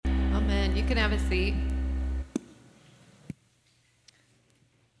Amen. You can have a seat.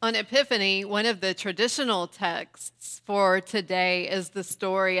 On Epiphany, one of the traditional texts for today is the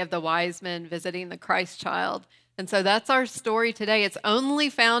story of the wise men visiting the Christ child. And so that's our story today. It's only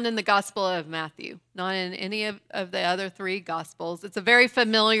found in the Gospel of Matthew, not in any of the other three Gospels. It's a very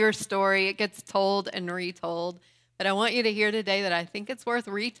familiar story. It gets told and retold. But I want you to hear today that I think it's worth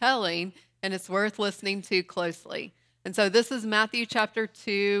retelling and it's worth listening to closely. And so this is Matthew chapter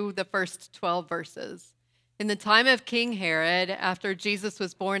 2, the first 12 verses. In the time of King Herod, after Jesus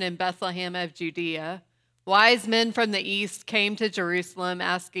was born in Bethlehem of Judea, wise men from the east came to Jerusalem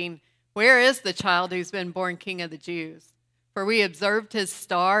asking, "Where is the child who's been born King of the Jews? For we observed his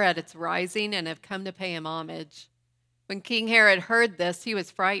star at its rising and have come to pay him homage." When King Herod heard this, he was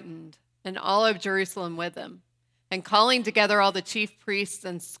frightened, and all of Jerusalem with him. And calling together all the chief priests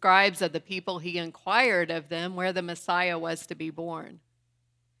and scribes of the people, he inquired of them where the Messiah was to be born.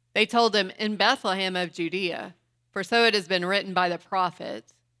 They told him, "In Bethlehem of Judea, for so it has been written by the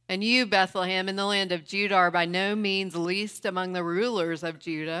prophet. And you, Bethlehem, in the land of Judah, are by no means least among the rulers of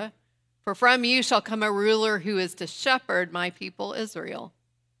Judah, for from you shall come a ruler who is to shepherd my people Israel."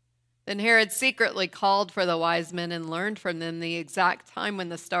 Then Herod secretly called for the wise men and learned from them the exact time when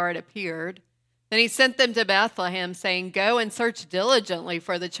the star had appeared. Then he sent them to Bethlehem, saying, "Go and search diligently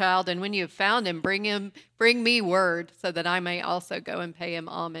for the child, and when you have found him, bring me word, so that I may also go and pay him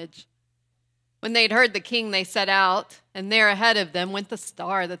homage." When they had heard the king, they set out, and there ahead of them went the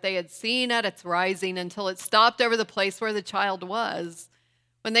star that they had seen at its rising until it stopped over the place where the child was.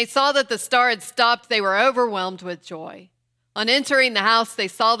 When they saw that the star had stopped, they were overwhelmed with joy. On entering the house, they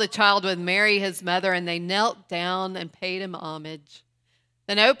saw the child with Mary, his mother, and they knelt down and paid him homage.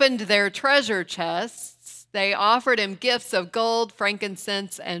 Then opened their treasure chests. They offered him gifts of gold,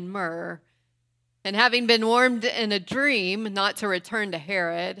 frankincense, and myrrh. And having been warned in a dream not to return to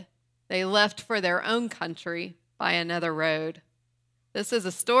Herod, they left for their own country by another road. This is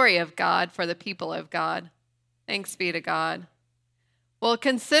a story of God for the people of God. Thanks be to God. Well,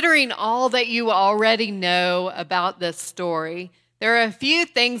 considering all that you already know about this story, there are a few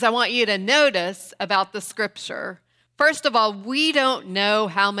things I want you to notice about the scripture. First of all, we don't know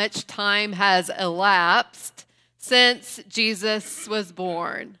how much time has elapsed since Jesus was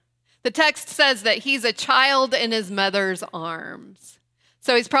born. The text says that he's a child in his mother's arms.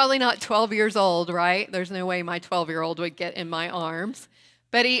 So he's probably not 12 years old, right? There's no way my 12-year-old would get in my arms.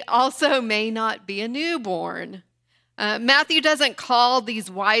 But he also may not be a newborn. Matthew doesn't call these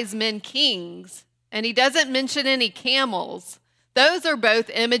wise men kings, and he doesn't mention any camels. Those are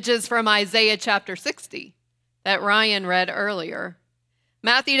both images from Isaiah chapter 60. That Ryan read earlier.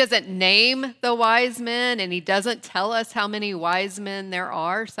 Matthew doesn't name the wise men, and he doesn't tell us how many wise men there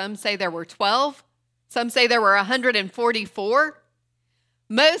are. Some say there were 12. Some say there were 144.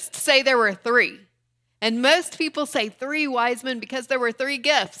 Most say there were 3. And most people say 3 wise men because there were 3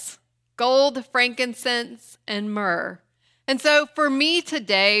 gifts: gold, frankincense, and myrrh. And so for me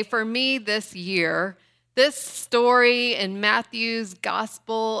today, for me this year, this story in Matthew's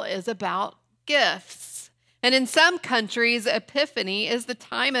gospel is about gifts. And in some countries, Epiphany is the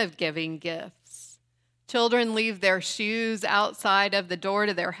time of giving gifts. Children leave their shoes outside of the door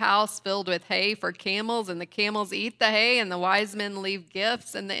to their house filled with hay for camels, and the camels eat the hay, and the wise men leave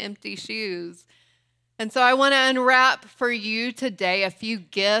gifts in the empty shoes. And so I want to unwrap for you today a few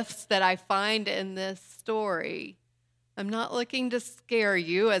gifts that I find in this story. I'm not looking to scare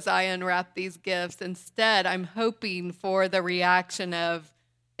you as I unwrap these gifts. Instead, I'm hoping for the reaction of,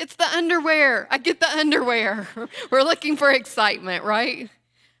 "It's the underwear. I get the underwear." We're looking for excitement, right?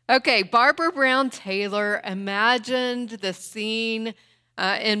 Okay, Barbara Brown Taylor imagined the scene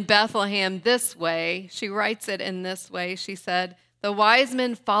in Bethlehem this way. She writes it in this way. She said, "The wise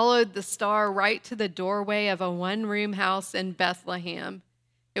men followed the star right to the doorway of a one-room house in Bethlehem.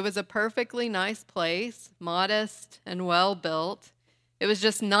 It was a perfectly nice place, modest and well-built. It was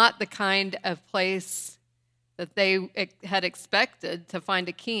just not the kind of place that they had expected to find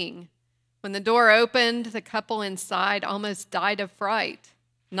a king. When the door opened, the couple inside almost died of fright.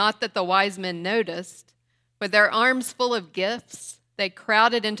 Not that the wise men noticed. With their arms full of gifts, they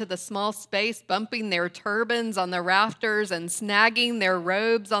crowded into the small space, bumping their turbans on the rafters and snagging their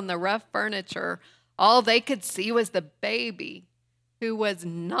robes on the rough furniture. All they could see was the baby, who was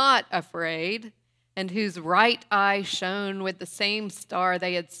not afraid and whose right eye shone with the same star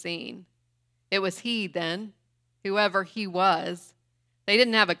they had seen. It was he then, whoever he was. They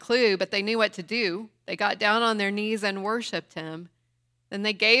didn't have a clue, but they knew what to do. They got down on their knees and worshiped him. Then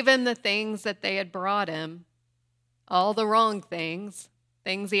they gave him the things that they had brought him. All the wrong things,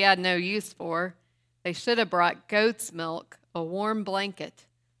 things he had no use for. They should have brought goat's milk, a warm blanket,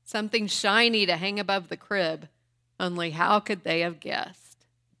 something shiny to hang above the crib. Only how could they have guessed?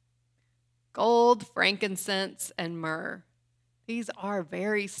 Gold, frankincense, and myrrh. These are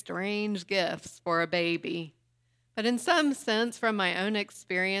very strange gifts for a baby. But in some sense, from my own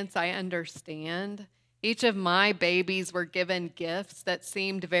experience, I understand. Each of my babies were given gifts that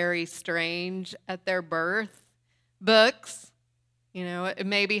seemed very strange at their birth. Books. It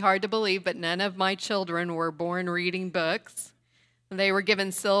may be hard to believe, but none of my children were born reading books. They were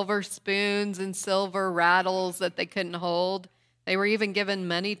given silver spoons and silver rattles that they couldn't hold. They were even given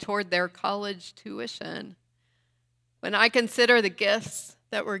money toward their college tuition. When I consider the gifts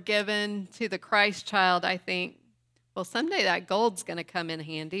that were given to the Christ child, I think, well, someday that gold's going to come in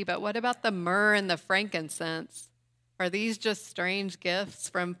handy, but what about the myrrh and the frankincense? Are these just strange gifts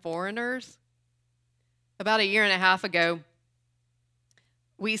from foreigners? About a year and a half ago,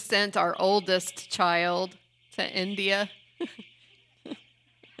 we sent our oldest child to India.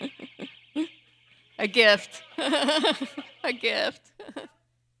 A gift. A gift.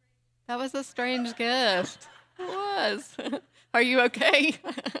 That was a strange gift. It was. Are you okay?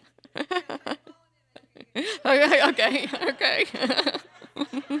 Okay.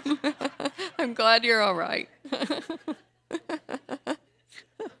 I'm glad you're all right.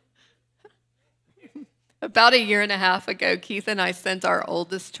 About a year and a half ago, Keith and I sent our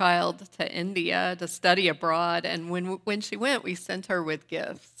oldest child to India to study abroad, and when she went, we sent her with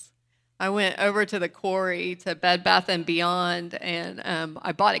gifts. I went over to the quarry to Bed Bath & Beyond, and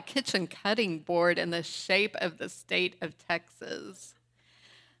I bought a kitchen cutting board in the shape of the state of Texas.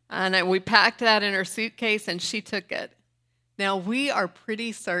 And we packed that in her suitcase, and she took it. Now, we are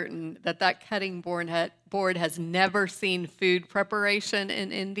pretty certain that cutting board has never seen food preparation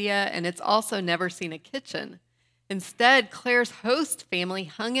in India, and it's also never seen a kitchen. Instead, Claire's host family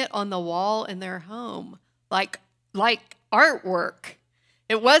hung it on the wall in their home, like artwork.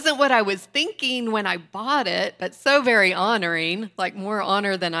 It wasn't what I was thinking when I bought it, but so very honoring, like more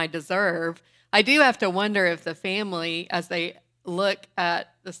honor than I deserve. I do have to wonder if the family, as they look at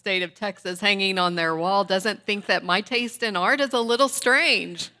the state of Texas hanging on their wall, doesn't think that my taste in art is a little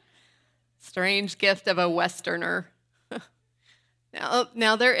strange. Strange gift of a Westerner.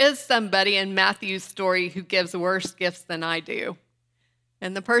 Now, there is somebody in Matthew's story who gives worse gifts than I do.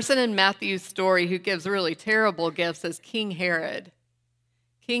 And the person in Matthew's story who gives really terrible gifts is King Herod.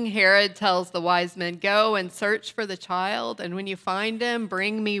 King Herod tells the wise men, "Go and search for the child, and when you find him,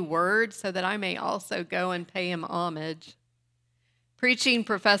 bring me word so that I may also go and pay him homage." Preaching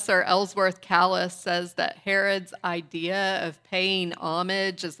professor Ellsworth Callis says that Herod's idea of paying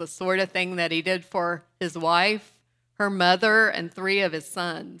homage is the sort of thing that he did for his wife, her mother, and 3 of his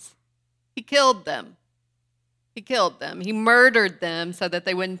sons. He killed them. He murdered them so that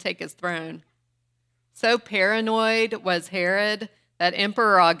they wouldn't take his throne. So paranoid was Herod that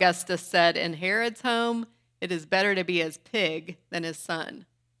Emperor Augustus said, in Herod's home, it is better to be his pig than his son.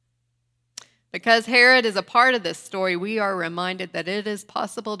 Because Herod is a part of this story, we are reminded that it is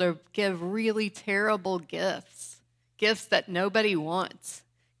possible to give really terrible gifts, gifts that nobody wants,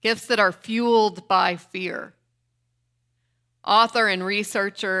 gifts that are fueled by fear. Author and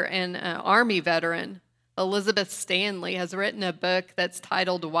researcher and Army veteran Elizabeth Stanley has written a book that's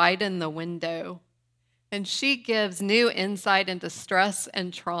titled Widen the Window. And she gives new insight into stress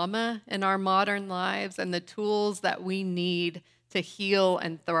and trauma in our modern lives and the tools that we need to heal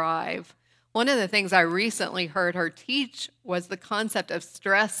and thrive. One of the things I recently heard her teach was the concept of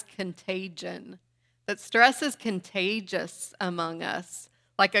stress contagion, that stress is contagious among us,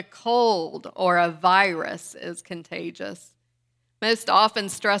 like a cold or a virus is contagious. Most often,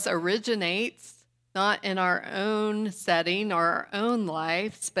 stress originates not in our own setting or our own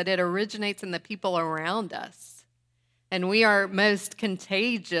lives, but it originates in the people around us. And we are most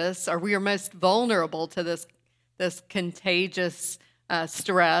contagious, or we are most vulnerable to this contagious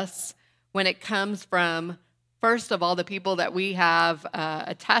stress when it comes from, first of all, the people that we have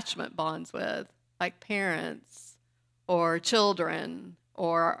attachment bonds with, like parents or children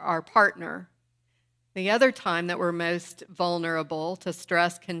or our partner. The other time that we're most vulnerable to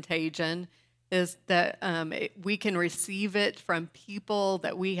stress contagion is that we can receive it from people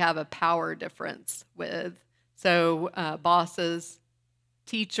that we have a power difference with. So bosses,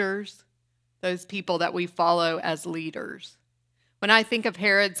 teachers, those people that we follow as leaders. When I think of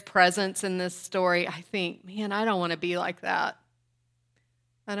Herod's presence in this story, I think, man, I don't want to be like that.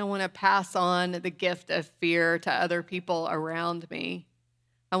 I don't want to pass on the gift of fear to other people around me.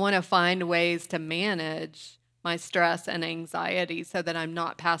 I want to find ways to manage my stress and anxiety so that I'm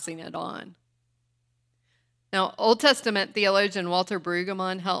not passing it on. Now, Old Testament theologian Walter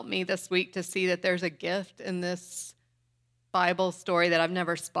Brueggemann helped me this week to see that there's a gift in this Bible story that I've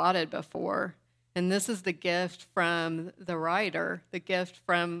never spotted before. And this is the gift from the writer, the gift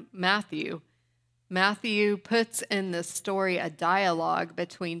from Matthew. Matthew puts in this story a dialogue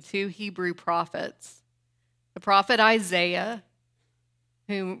between two Hebrew prophets. The prophet Isaiah,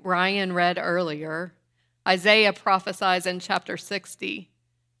 whom Ryan read earlier, Isaiah prophesies in chapter 60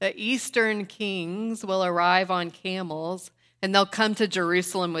 that eastern kings will arrive on camels and they'll come to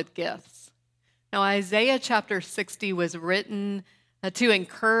Jerusalem with gifts. Now, Isaiah chapter 60 was written to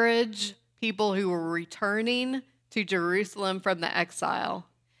encourage people who were returning to Jerusalem from the exile.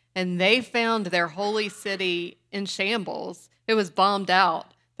 And they found their holy city in shambles. It was bombed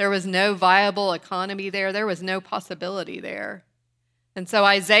out. There was no viable economy there. There was no possibility there. And so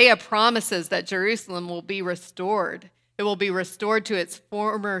Isaiah promises that Jerusalem will be restored. It will be restored to its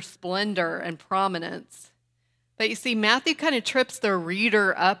former splendor and prominence. But you see, Matthew kind of trips the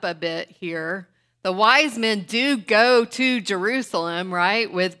reader up a bit here. The wise men do go to Jerusalem,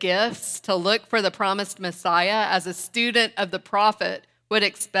 right, with gifts to look for the promised Messiah as a student of the prophet would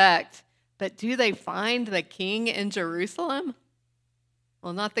expect. But do they find the king in Jerusalem?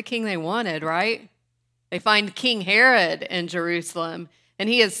 Well, not the king they wanted, right? They find King Herod in Jerusalem, and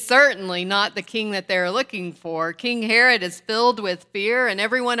he is certainly not the king that they're looking for. King Herod is filled with fear, and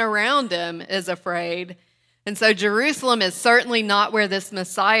everyone around him is afraid. And so Jerusalem is certainly not where this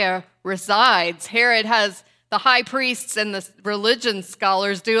Messiah resides. Herod has the high priests and the religion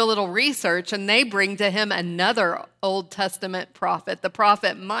scholars do a little research, and they bring to him another Old Testament prophet, the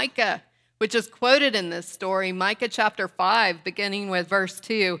prophet Micah, which is quoted in this story, Micah chapter 5, beginning with verse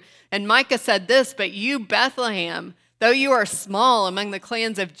 2. And Micah said this, "But you, Bethlehem, though you are small among the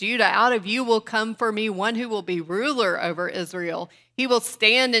clans of Judah, out of you will come for me one who will be ruler over Israel. He will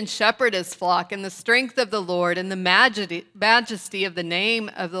stand and shepherd his flock in the strength of the Lord and the majesty of the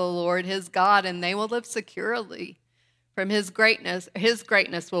name of the Lord his God, and they will live securely. From his greatness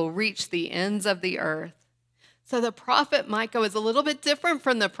will reach the ends of the earth." So the prophet Micah was a little bit different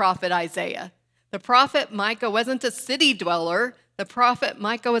from the prophet Isaiah. The prophet Micah wasn't a city dweller. The prophet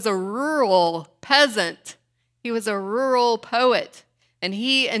Micah was a rural peasant. He was a rural poet, and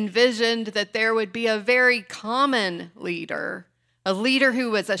he envisioned that there would be a very common leader, a leader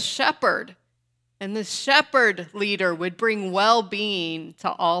who was a shepherd, and the shepherd leader would bring well-being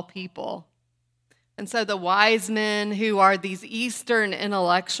to all people. And so the wise men, who are these Eastern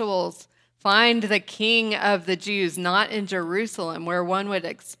intellectuals, find the king of the Jews not in Jerusalem, where one would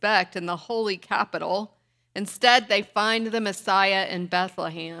expect, in the holy capital. Instead, they find the Messiah in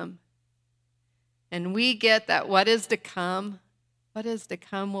Bethlehem. And we get that what is to come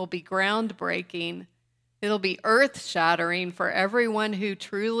will be groundbreaking. It'll be earth-shattering for everyone who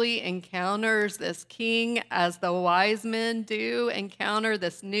truly encounters this king, as the wise men do encounter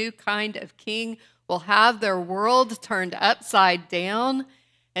this new kind of king, will have their world turned upside down.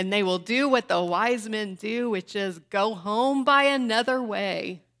 And they will do what the wise men do, which is go home by another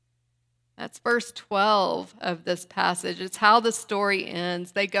way. That's verse 12 of this passage. It's how the story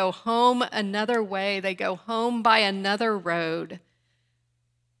ends. They go home another way. They go home by another road.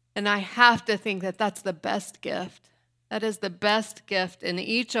 And I have to think that that's the best gift. That is the best gift in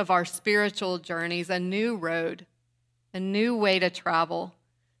each of our spiritual journeys, a new road, a new way to travel,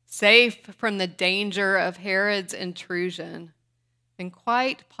 safe from the danger of Herod's intrusion. And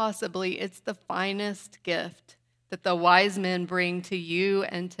quite possibly, it's the finest gift that the wise men bring to you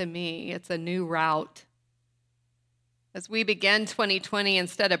and to me. It's a new route. As we begin 2020,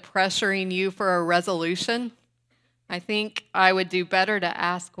 instead of pressuring you for a resolution, I think I would do better to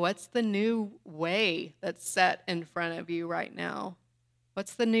ask, what's the new way that's set in front of you right now?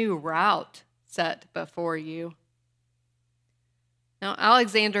 What's the new route set before you? Now,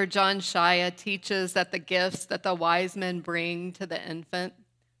 Alexander John Shia teaches that the gifts that the wise men bring to the infant,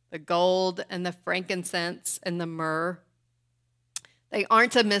 the gold and the frankincense and the myrrh, they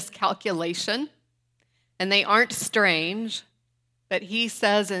aren't a miscalculation and they aren't strange, but he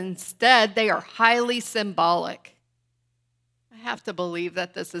says instead they are highly symbolic. I have to believe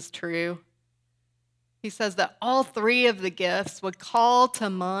that this is true. He says that all three of the gifts would call to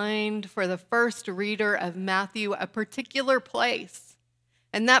mind for the first reader of Matthew a particular place.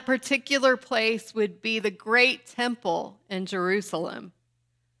 And that particular place would be the great temple in Jerusalem.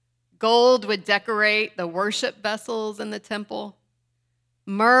 Gold would decorate the worship vessels in the temple.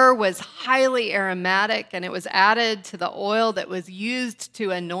 Myrrh was highly aromatic, and it was added to the oil that was used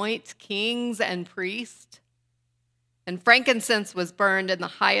to anoint kings and priests. And frankincense was burned in the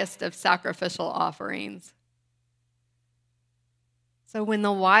highest of sacrificial offerings. So when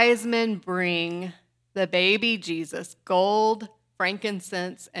the wise men bring the baby Jesus, gold,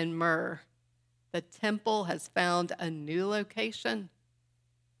 frankincense, and myrrh, The temple has found a new location.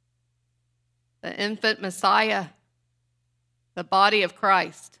 The infant Messiah, the body of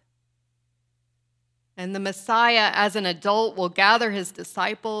Christ. And the Messiah, as an adult, will gather his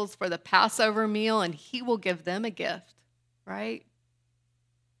disciples for the Passover meal, and he will give them a gift, right?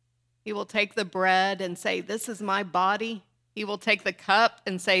 He will take the bread and say, "This is my body." He will take the cup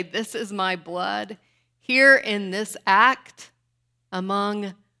and say, "This is my blood." Here in this act,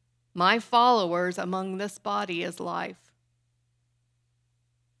 among my followers, among this body is life.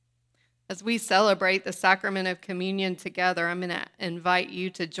 As we celebrate the sacrament of communion together, I'm going to invite you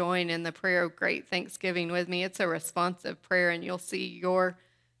to join in the prayer of great thanksgiving with me. It's a responsive prayer, and you'll see your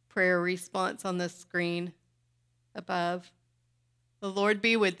prayer response on the screen above. The Lord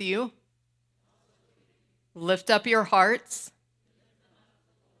be with you. Lift up your hearts.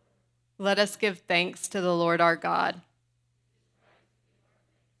 Let us give thanks to the Lord our God.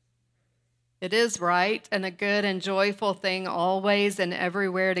 It is right and a good and joyful thing always and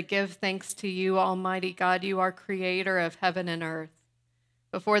everywhere to give thanks to you, Almighty God. You are creator of heaven and earth.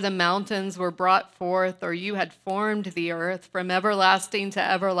 Before the mountains were brought forth, or you had formed the earth, from everlasting to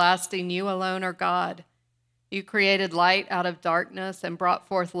everlasting, you alone are God. You created light out of darkness and brought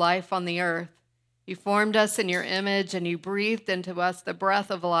forth life on the earth. You formed us in your image, and you breathed into us the breath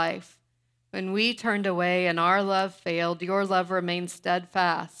of life. When we turned away and our love failed, your love remained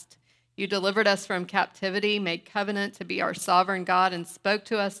steadfast. You delivered us from captivity, made covenant to be our sovereign God, and spoke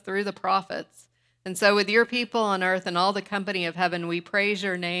to us through the prophets. And so with your people on earth and all the company of heaven, we praise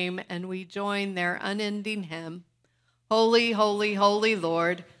your name, and we join their unending hymn. Holy, holy, holy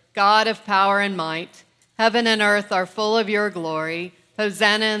Lord, God of power and might, heaven and earth are full of your glory.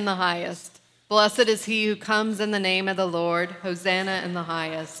 Hosanna in the highest. Blessed is he who comes in the name of the Lord. Hosanna in the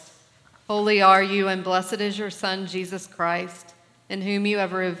highest. Holy are you, and blessed is your Son, Jesus Christ, in whom you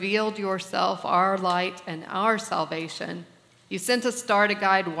have revealed yourself, our light and our salvation. You sent a star to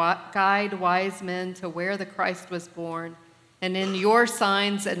guide wise men to where the Christ was born. And in your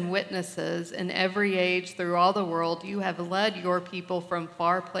signs and witnesses in every age through all the world, you have led your people from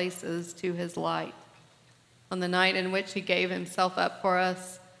far places to his light. On the night in which he gave himself up for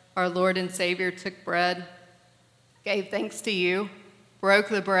us, our Lord and Savior took bread, gave thanks to you, broke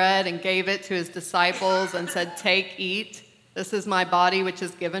the bread and gave it to his disciples and said, "Take, eat. This is my body, which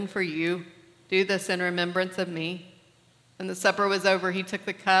is given for you. Do this in remembrance of me." When the supper was over, he took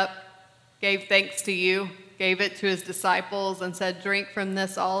the cup, gave thanks to you, gave it to his disciples, and said, "Drink from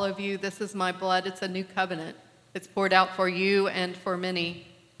this, all of you. This is my blood. It's a new covenant. It's poured out for you and for many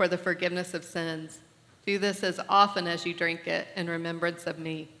for the forgiveness of sins. Do this as often as you drink it in remembrance of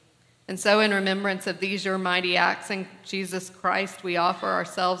me." And so in remembrance of these your mighty acts in Jesus Christ, we offer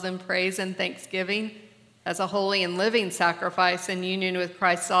ourselves in praise and thanksgiving as a holy and living sacrifice in union with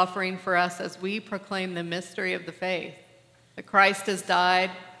Christ's offering for us as we proclaim the mystery of the faith. The Christ has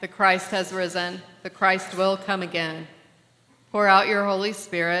died, the Christ has risen, the Christ will come again. Pour out your Holy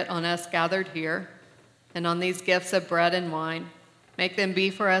Spirit on us gathered here and on these gifts of bread and wine. Make them be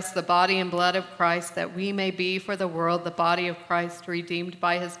for us the body and blood of Christ, that we may be for the world the body of Christ, redeemed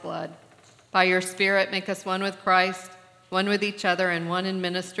by his blood. By your Spirit, make us one with Christ, one with each other, and one in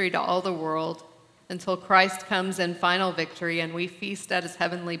ministry to all the world, until Christ comes in final victory and we feast at his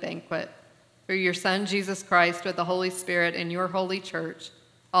heavenly banquet. Through your Son, Jesus Christ, with the Holy Spirit in your holy church,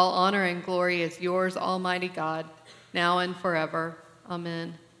 all honor and glory is yours, Almighty God, now and forever.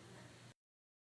 Amen.